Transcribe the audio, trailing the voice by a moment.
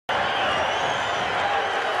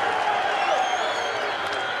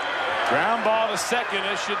McDowell to second.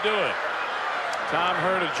 This should do it. Tom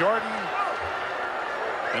Hurd to Jordan.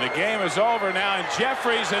 And the game is over now, and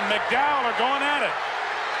Jeffries and McDowell are going at it.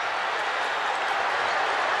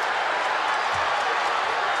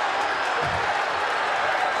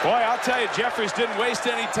 Boy, I'll tell you, Jeffries didn't waste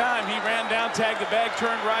any time. He ran down, tagged the bag,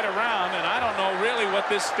 turned right around, and I don't know really what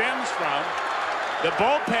this stems from. The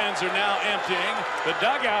bullpens are now emptying. The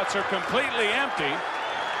dugouts are completely empty.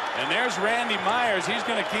 And there's Randy Myers. He's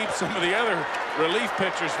going to keep some of the other relief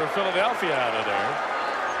pitchers for Philadelphia out of there.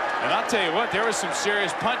 And I'll tell you what, there was some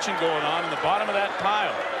serious punching going on in the bottom of that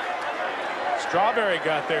pile. Strawberry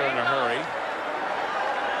got there in a hurry.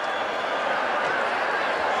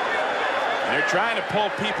 And they're trying to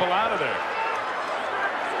pull people out of there.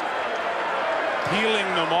 Peeling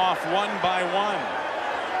them off one by one.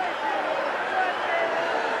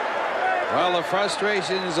 Well, the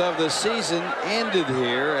frustrations of the season ended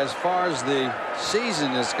here as far as the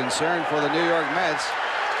season is concerned for the New York Mets.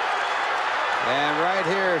 And right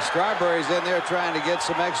here, Strawberry's in there trying to get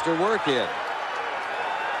some extra work in.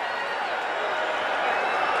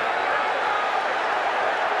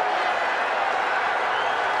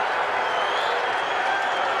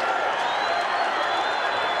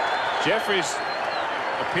 Jeffries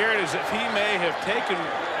appeared as if he may have taken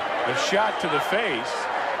a shot to the face.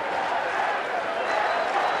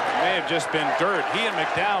 It may have just been dirt. He and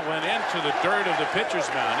McDowell went into the dirt of the pitcher's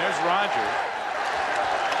mound. There's Roger.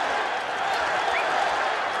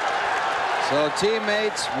 So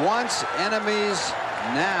teammates once, enemies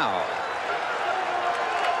now.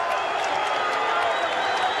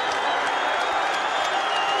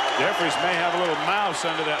 Jeffries may have a little mouse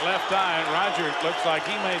under that left eye, and Roger looks like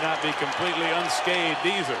he may not be completely unscathed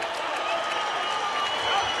either.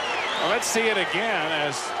 Well, let's see it again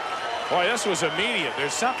as, boy, this was immediate.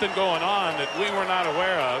 There's something going on that we were not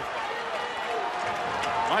aware of.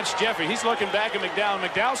 Watch Jeffrey. He's looking back at McDowell.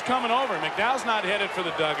 McDowell's coming over. McDowell's not headed for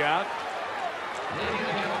the dugout.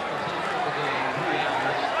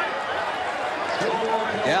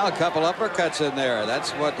 Yeah, a couple uppercuts in there.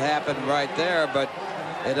 That's what happened right there. But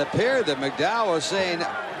it appeared that McDowell was saying,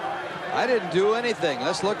 I didn't do anything.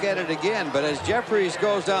 Let's look at it again. But as Jeffries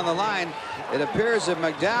goes down the line, it appears that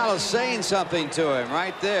McDowell is saying something to him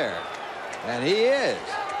right there. And he is.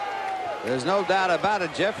 There's no doubt about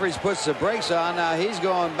it. Jeffries puts the brakes on. Now he's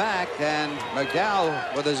going back, and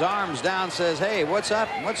McDowell with his arms down says, hey, what's up?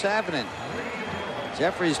 What's happening?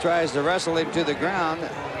 Jeffries tries to wrestle him to the ground,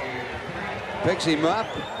 picks him up,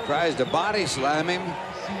 tries to body slam him.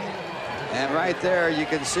 And right there you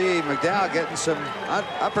can see McDowell getting some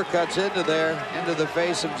uppercuts into there, into the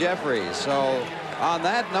face of Jeffries. So on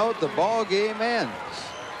that note, the ball game ends.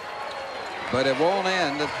 But it won't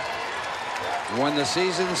end when the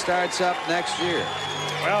season starts up next year.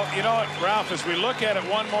 Well, you know what, Ralph, as we look at it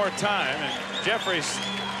one more time, and Jeffries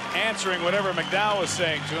answering whatever McDowell was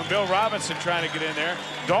saying to him, Bill Robinson trying to get in there,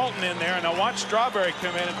 Dalton in there, and now watch Strawberry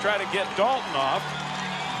come in and try to get Dalton off.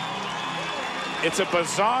 It's a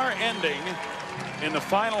bizarre ending in the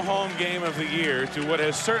final home game of the year to what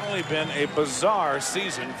has certainly been a bizarre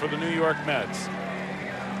season for the New York Mets.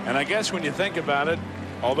 And I guess when you think about it,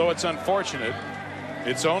 although it's unfortunate,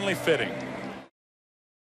 it's only fitting.